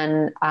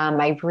 And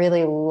I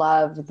really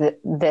love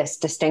this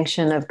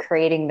distinction of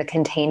creating the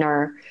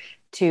container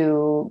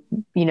to,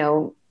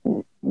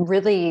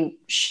 really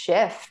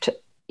shift.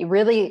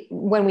 Really,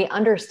 when we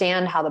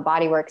understand how the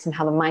body works and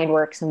how the mind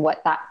works and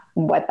what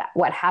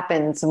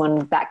happens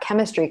when that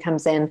chemistry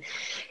comes in,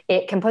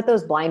 it can put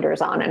those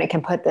blinders on, and it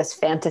can put this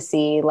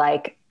fantasy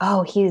like,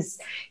 oh, he's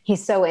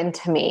so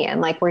into me,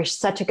 and like, we're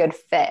such a good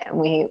fit, and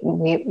we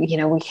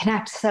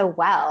connect so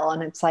well.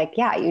 And it's like,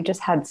 yeah, you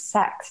just had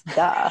sex,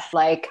 duh.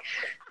 like,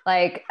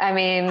 I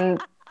mean,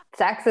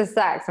 sex is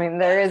sex. I mean,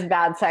 there is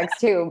bad sex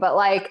too, but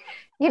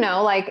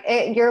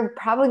you're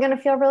probably going to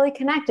feel really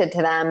connected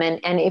to them.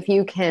 And if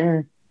you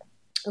can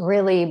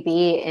really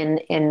be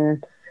in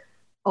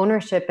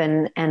ownership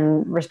and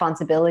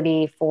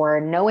responsibility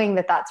for knowing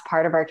that that's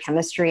part of our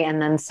chemistry,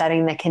 and then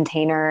setting the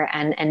container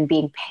and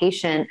being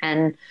patient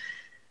and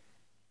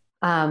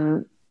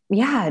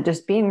yeah,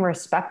 just being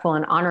respectful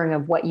and honoring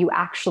of what you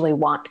actually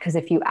want. Because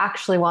if you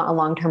actually want a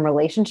long-term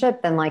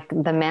relationship, then like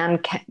the man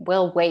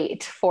will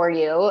wait for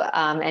you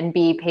and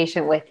be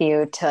patient with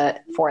you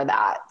for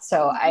that.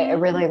 So I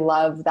really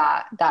love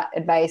that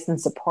advice and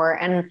support.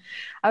 And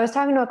I was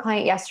talking to a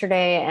client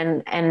yesterday,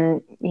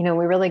 and you know,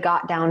 we really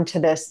got down to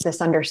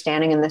this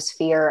understanding and this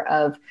fear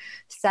of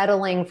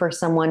settling for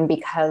someone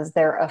because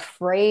they're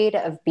afraid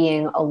of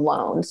being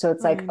alone. So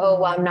it's like, oh,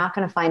 well, I'm not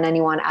going to find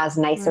anyone as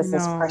nice as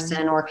this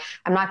person, or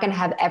I'm not going to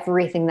have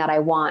everything that I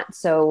want,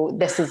 so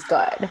this is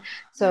good.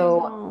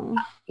 So,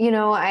 you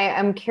know,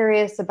 I'm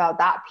curious about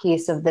that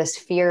piece of this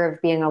fear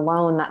of being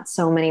alone that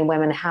so many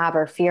women have,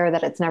 or fear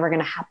that it's never going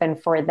to happen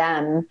for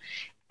them,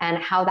 and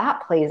how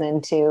that plays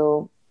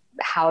into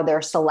how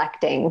they're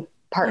selecting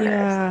partners.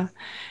 Yeah,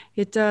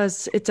 it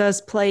does. It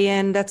does play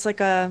in. That's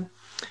like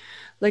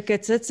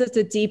it's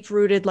a deep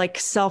rooted like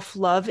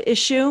self-love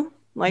issue,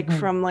 like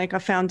from like a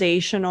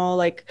foundational,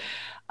 like,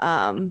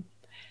 and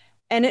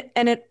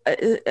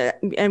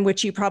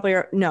which you probably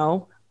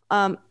know.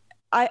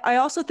 I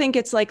also think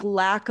it's like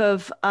lack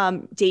of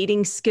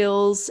dating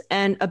skills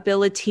and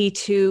ability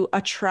to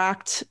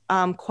attract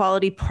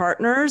quality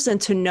partners,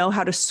 and to know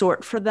how to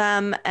sort for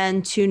them,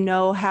 and to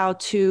know how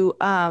to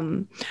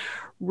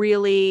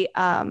really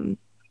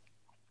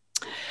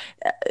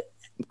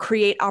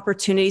create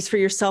opportunities for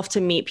yourself to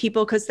meet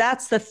people. Because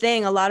that's the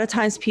thing. A lot of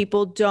times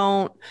people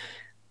don't,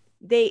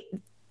 they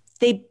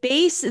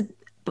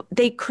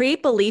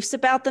create beliefs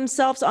about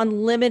themselves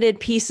on limited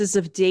pieces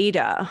of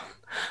data.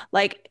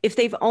 Like if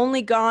they've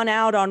only gone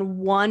out on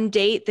one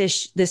date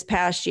this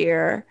past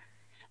year,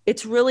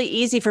 it's really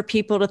easy for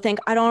people to think,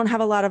 I don't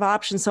have a lot of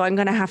options, so I'm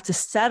going to have to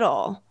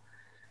settle.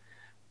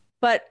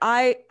 But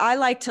I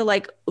like to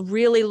like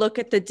really look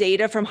at the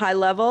data from high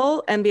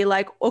level and be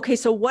like, okay,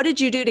 so what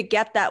did you do to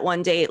get that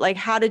one date? Like,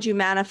 how did you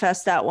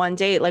manifest that one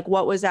date? Like,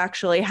 what was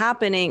actually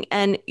happening?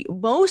 And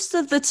most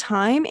of the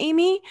time,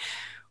 Amy,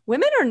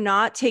 women are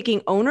not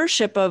taking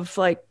ownership of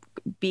like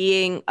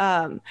being,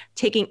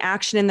 taking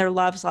action in their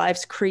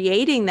lives,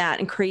 creating that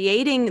and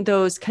creating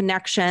those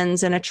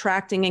connections and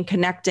attracting and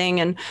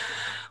connecting. And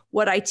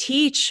what I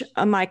teach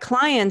my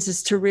clients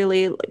is to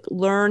really like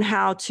learn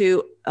how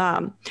to,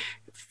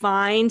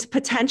 find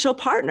potential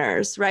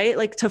partners, right?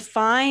 Like to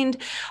find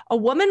a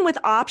woman with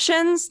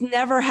options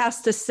never has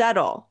to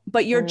settle,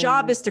 but your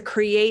job is to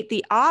create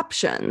the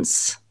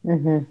options.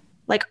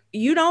 Like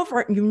you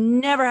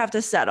never have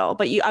to settle,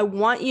 but I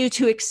want you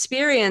to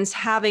experience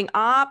having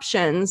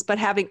options. But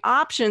having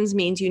options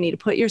means you need to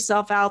put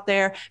yourself out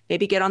there,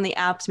 maybe get on the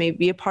apps, maybe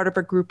be a part of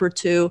a group or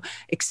two,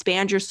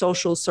 expand your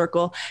social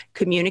circle,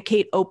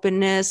 communicate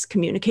openness,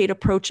 communicate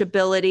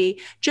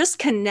approachability, just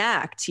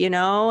connect, you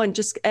know, and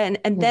just, and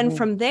then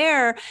from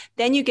there,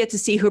 then you get to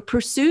see who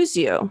pursues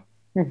you.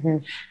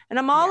 And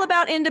I'm all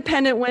about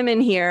independent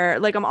women here.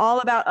 Like I'm all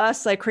about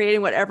us, like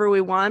creating whatever we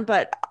want.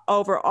 But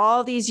over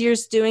all these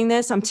years doing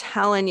this, I'm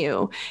telling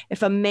you,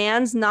 if a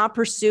man's not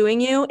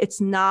pursuing you, it's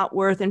not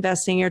worth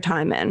investing your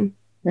time in,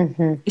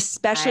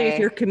 especially if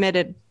you're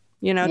committed,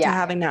 you know, to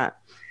having that.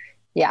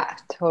 Yeah,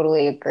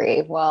 totally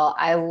agree. Well,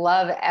 I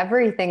love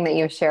everything that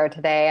you've shared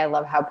today. I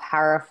love how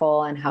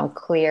powerful and how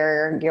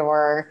clear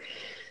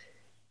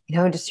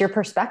just your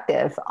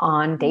perspective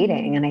on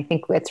dating. And I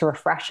think it's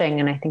refreshing,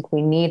 and I think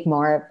we need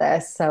more of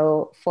this.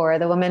 So for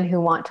the women who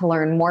want to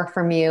learn more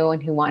from you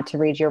and who want to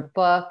read your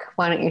book,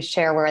 why don't you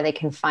share where they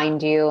can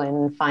find you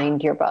and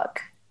find your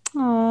book?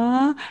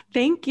 Aw,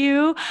 thank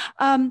you.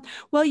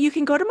 Well, you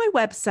can go to my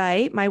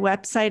website. My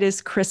website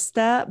is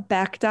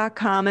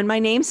KristaBeck.com, and my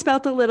name's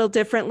spelled a little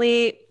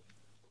differently.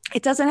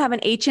 It doesn't have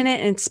an H in it,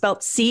 and it's spelled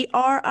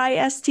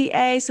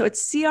Krista. So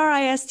it's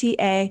Krista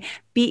Beck,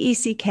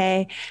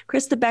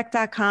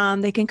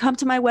 KristaBeck.com. They can come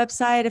to my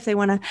website if they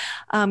want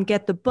to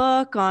get the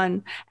book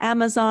on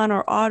Amazon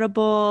or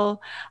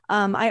Audible.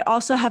 I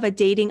also have a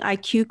dating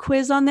IQ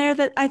quiz on there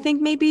that I think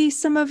maybe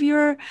some of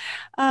your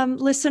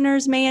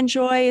listeners may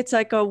enjoy. It's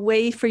like a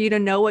way for you to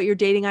know what your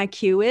dating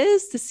IQ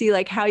is, to see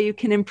like how you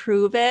can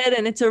improve it.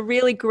 And it's a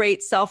really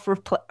great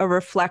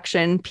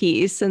self-reflection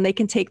piece, and they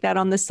can take that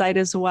on the site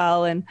as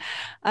well. And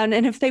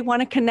if they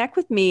want to connect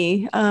with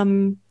me,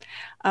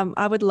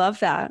 I would love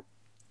that.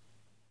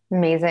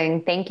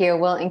 Amazing. Thank you.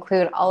 We'll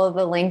include all of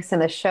the links in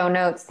the show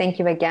notes. Thank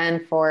you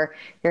again for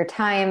your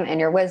time and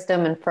your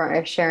wisdom, and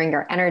for sharing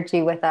your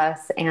energy with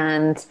us.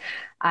 And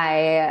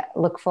I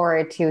look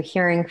forward to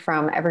hearing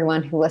from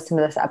everyone who listened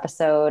to this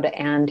episode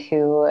and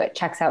who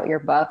checks out your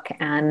book.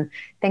 And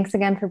thanks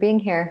again for being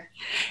here.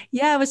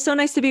 Yeah, it was so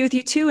nice to be with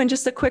you too. And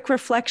just a quick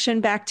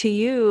reflection back to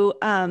you.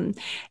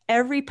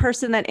 Every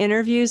person that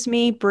interviews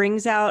me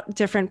brings out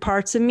different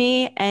parts of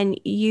me, and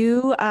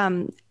you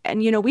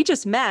know, we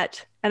just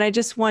met. And I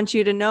just want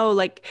you to know,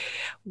 like,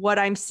 what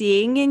I'm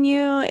seeing in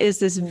you is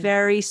this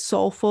very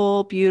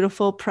soulful,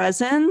 beautiful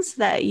presence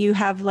that you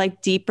have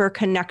like deeper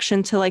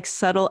connection to like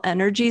subtle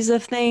energies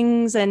of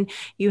things. And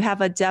you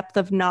have a depth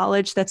of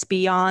knowledge that's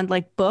beyond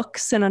like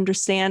books and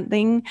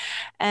understanding.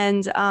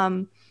 And,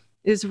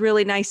 it's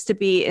really nice to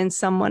be in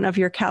someone of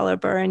your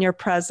caliber and your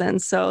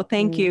presence. So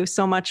thank you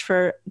so much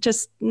for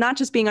just not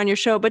just being on your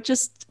show, but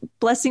just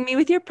blessing me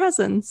with your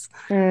presence.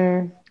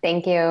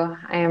 Thank you.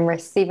 I am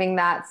receiving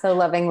that so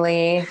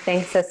lovingly.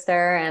 Thanks,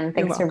 sister. And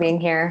thanks for being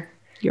here.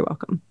 You're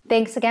welcome.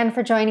 Thanks again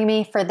for joining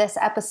me for this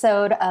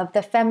episode of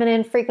the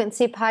Feminine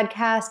Frequency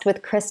Podcast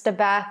with Krista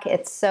Beck.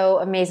 It's so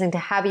amazing to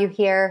have you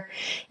here.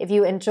 If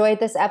you enjoyed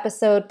this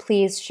episode,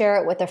 please share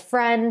it with a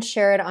friend,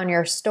 share it on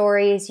your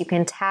stories. You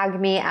can tag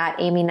me at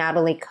Amy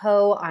Natalie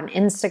Co on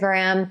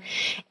Instagram,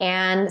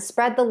 and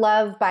spread the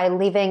love by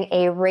leaving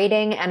a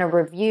rating and a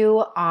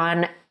review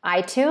on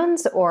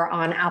iTunes or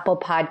on Apple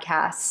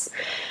Podcasts.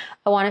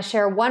 I want to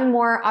share one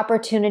more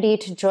opportunity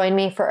to join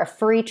me for a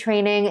free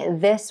training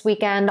this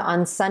weekend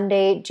on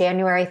Sunday,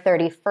 January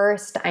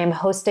 31st. I am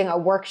hosting a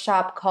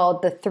workshop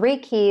called The 3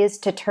 Keys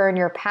to Turn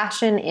Your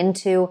Passion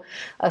into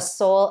a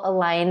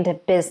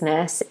Soul-Aligned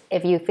Business.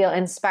 If you feel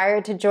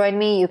inspired to join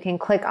me, you can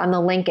click on the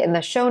link in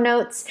the show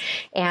notes,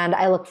 and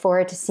I look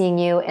forward to seeing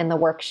you in the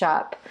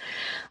workshop.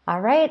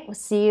 All right, we'll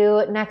see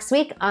you next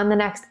week on the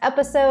next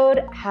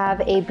episode.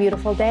 Have a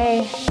beautiful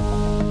day.